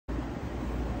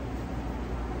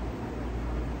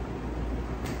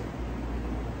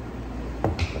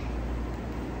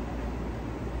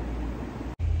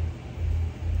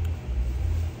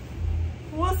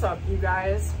What's up, you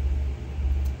guys?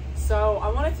 So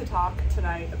I wanted to talk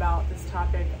tonight about this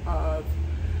topic of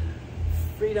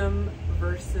freedom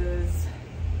versus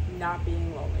not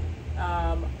being lonely.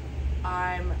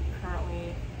 I'm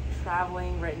currently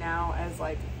traveling right now as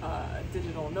like a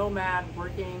digital nomad,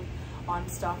 working on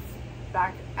stuff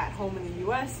back at home in the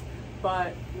US,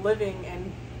 but living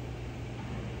and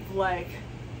like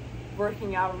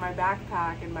working out of my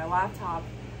backpack and my laptop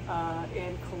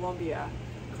in Colombia,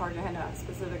 Cartagena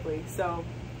specifically. So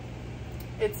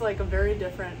it's like a very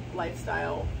different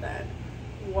lifestyle than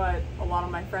what a lot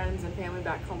of my friends and family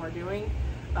back home are doing.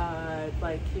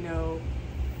 Like, you know,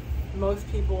 most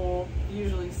people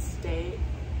usually stay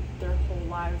their whole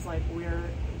lives like where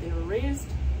they were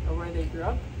raised or where they grew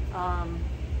up,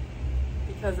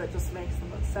 because it just makes the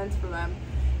most sense for them,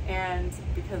 and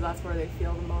because that's where they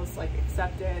feel the most like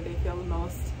accepted, they feel the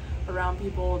most around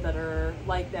people that are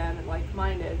like them and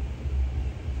like-minded.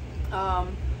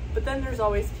 But then there's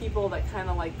always people that kind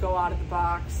of like go out of the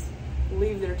box,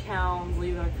 leave their towns,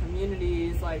 leave their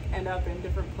communities, like end up in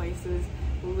different places,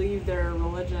 leave their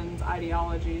religions,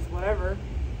 ideologies, whatever,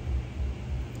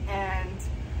 and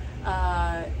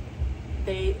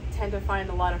they tend to find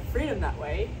a lot of freedom that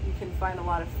way. You can find a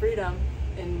lot of freedom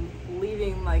in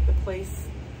leaving like the place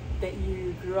that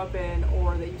you grew up in,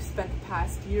 or that you spent the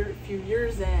past few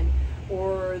years in,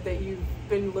 or that you've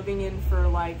been living in for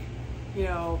like, you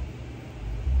know,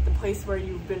 the place where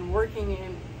you've been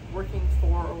working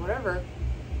for or whatever.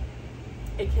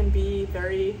 It can feel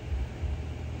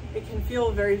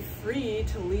very free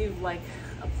to leave like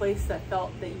a place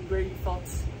where you felt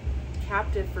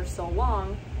captive for so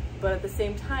long, but at the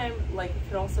same time, like, it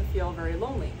could also feel very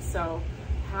lonely. So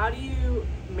how do you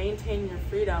maintain your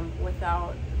freedom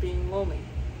without being lonely?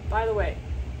 By the way,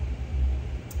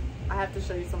 I have to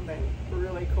show you something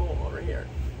really cool over here.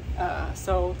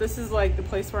 So this is like the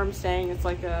place where I'm staying. It's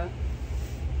like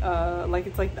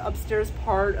it's like the upstairs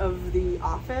part of the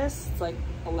office. It's like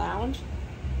a lounge.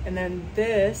 And then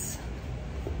this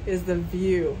is the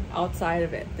view outside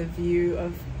of it, the view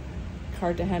of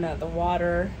Cartagena, the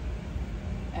water.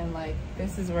 And like,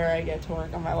 this is where I get to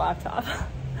work on my laptop.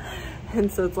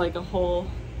 And so it's like a whole,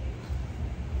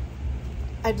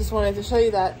 I just wanted to show you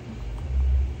that.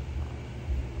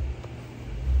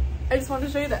 I just wanted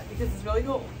to show you that because it's really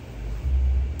cool.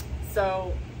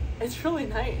 So it's really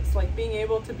nice. Like, being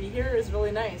able to be here is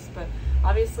really nice, but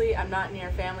obviously I'm not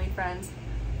near family, friends,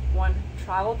 one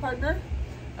travel partner.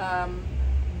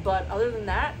 But other than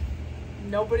that,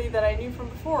 nobody that I knew from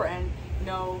before. And you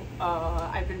know,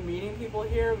 I've been meeting people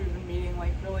here. We've been meeting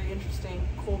like really interesting,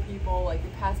 cool people. Like, the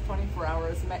past 24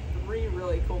 hours, met 3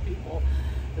 really cool people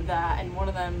and one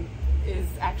of them is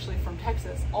actually from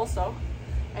Texas also,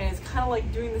 and is kind of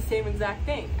like doing the same exact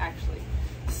thing actually.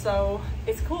 So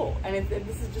it's cool, and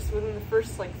this is just within the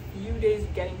first like few days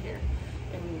of getting here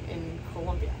in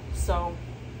Colombia. So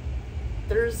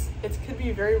it could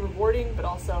be very rewarding, but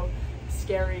also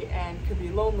scary, and could be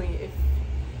lonely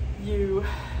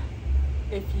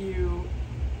if you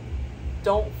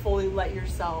don't fully let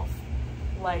yourself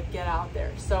like get out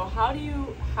there. So how do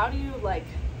you like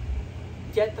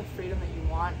get the freedom that you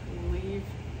want, leave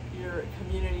your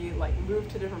community, like move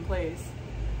to a different place,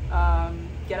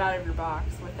 get out of your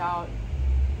box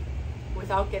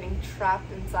without getting trapped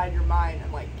inside your mind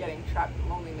and like getting trapped in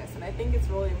loneliness? And I think it's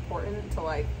really important to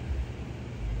like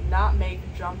not make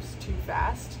jumps too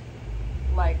fast.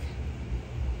 Like,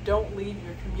 don't leave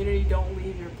your community, don't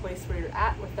leave your place where you're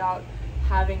at without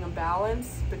having a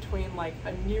balance between like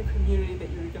a new community that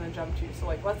you're gonna jump to. So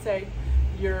like, let's say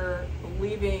you're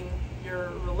leaving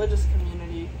your religious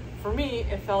community. For me,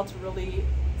 it felt really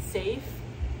safe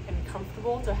and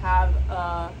comfortable to have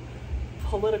a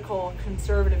political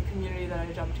conservative community that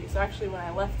I jumped to. So actually, when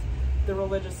I left the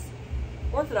religious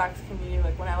Orthodox community,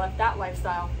 like when I left that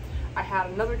lifestyle, I had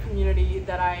another community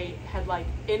that I had like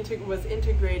was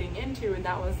integrating into, and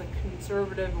that was the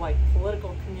conservative like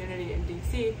political community in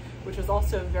DC, which was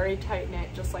also very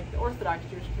tight-knit, just like the Orthodox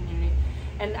Jewish community.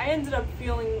 And I ended up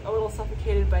feeling a little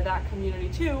suffocated by that community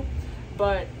too,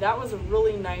 but that was a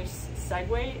really nice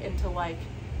segue into like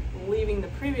leaving the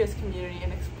previous community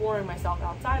and exploring myself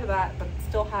outside of that, but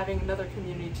still having another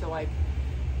community to like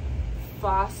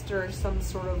foster some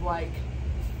sort of like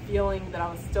feeling that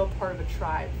I was still part of a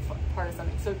tribe, part of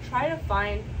something. So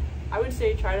I would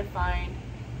say try to find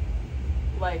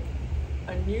like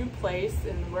a new place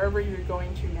in wherever you're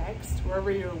going to next,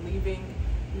 wherever you're leaving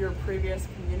your previous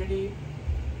community,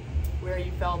 where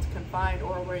you felt confined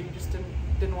or where you just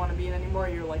didn't want to be in anymore,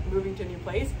 you're like moving to a new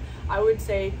place. I would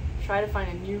say try to find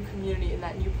a new community in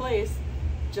that new place,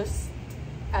 just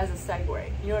as a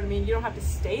segue. You know what I mean? You don't have to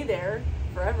stay there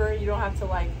forever. You don't have to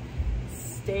like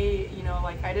stay, you know,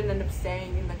 like I didn't end up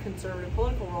staying in the conservative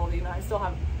political world. You know, I still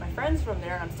have my friends from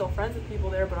there and I'm still friends with people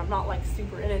there, but I'm not like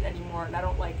super in it anymore, and I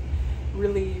don't like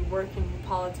really work in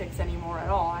politics anymore at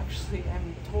all. Actually,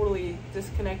 I'm totally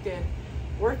disconnected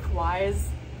work-wise,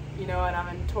 you know, and I'm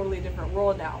in a totally different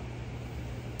world now.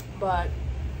 But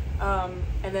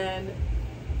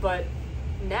but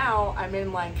now I'm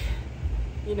in like,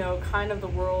 you know, kind of the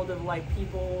world of like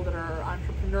people that are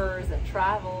entrepreneurs that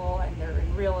travel and they're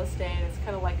in real estate. It's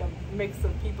kind of like a mix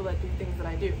of people that do things that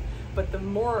I do. But the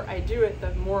more I do it,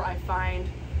 the more I find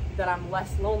that I'm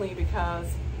less lonely because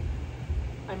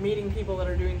I'm meeting people that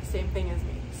are doing the same thing as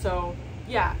me. So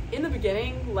yeah, in the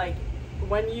beginning, like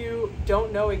when you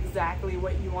don't know exactly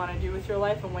what you want to do with your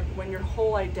life, and when your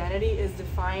whole identity is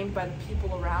defined by the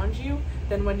people around you,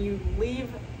 then when you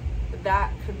leave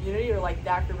that community or like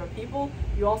that group of people,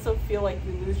 you also feel like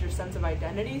you lose your sense of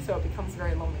identity, so it becomes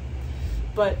very lonely.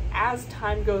 But as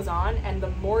time goes on, and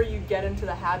the more you get into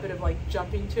the habit of like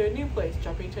jumping to a new place,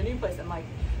 and like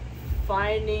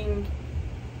finding,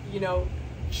 you know,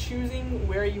 choosing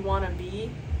where you want to be,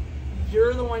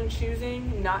 you're the one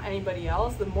choosing, not anybody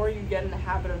else. The more you get in the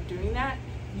habit of doing that,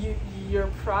 your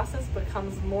process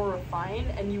becomes more refined,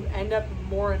 and you end up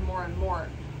more and more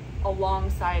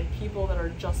alongside people that are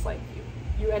just like you.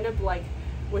 You end up like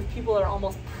with people that are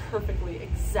almost perfectly,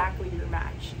 exactly your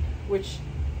match, which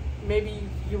maybe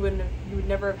you would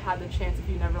never have had the chance if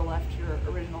you never left your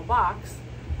original box,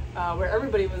 where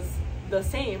everybody was the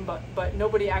same, but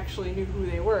nobody actually knew who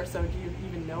they were. So do you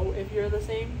even know if you're the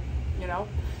same? You know?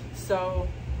 So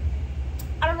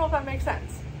I don't know if that makes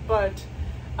sense, but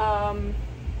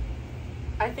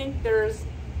I think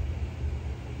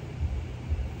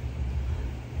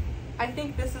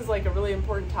this is like a really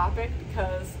important topic,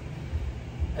 because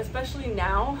especially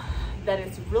now that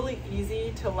it's really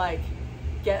easy to like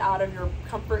get out of your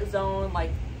comfort zone,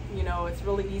 like, you know, it's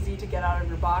really easy to get out of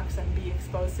your box and be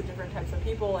exposed to different types of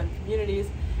people and communities.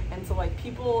 And so like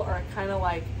people are kind of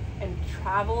like, and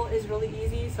travel is really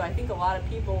easy. So I think a lot of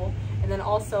people, and then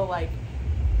also like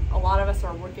a lot of us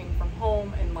are working from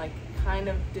home and like kind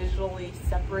of digitally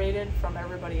separated from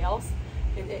everybody else.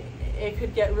 It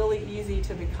could get really easy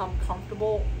to become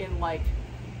comfortable in like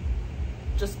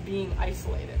just being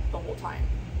isolated the whole time,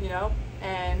 you know?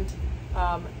 And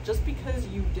just because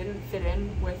you didn't fit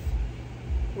in with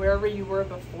wherever you were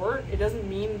before, it doesn't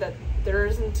mean that there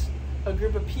isn't a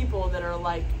group of people that are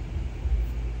like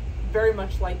very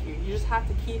much like you. You just have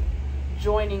to keep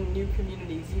joining new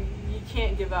communities. You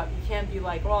can't give up. You can't be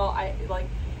like, well,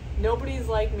 nobody's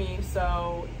like me,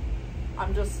 so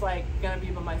I'm just like gonna be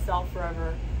by myself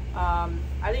forever.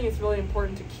 I think it's really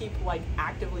important to keep like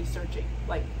actively searching,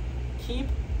 like keep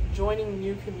joining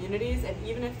new communities, and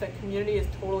even if the community is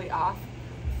totally off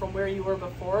from where you were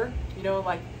before, you know,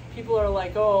 like people are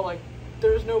like, oh, like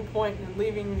there's no point in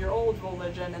leaving your old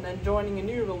religion and then joining a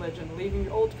new religion, leaving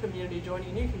your old community, joining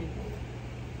a new community.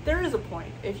 There is a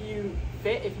point. If you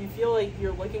fit, if you feel like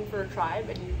you're looking for a tribe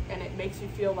and it makes you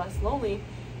feel less lonely,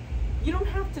 you don't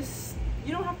have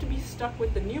to be stuck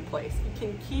with the new place. You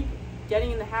can keep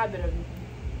getting in the habit of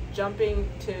jumping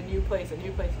to a new place,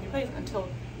 until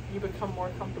you become more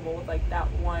comfortable with like that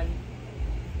one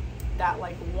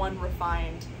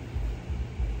refined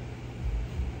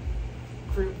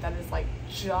group that is like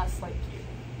just like you.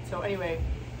 So anyway,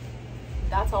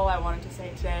 that's all I wanted to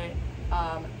say today.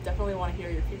 Definitely want to hear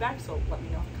your feedback, so let me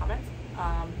know in the comments.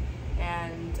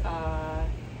 And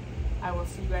I will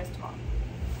see you guys tomorrow.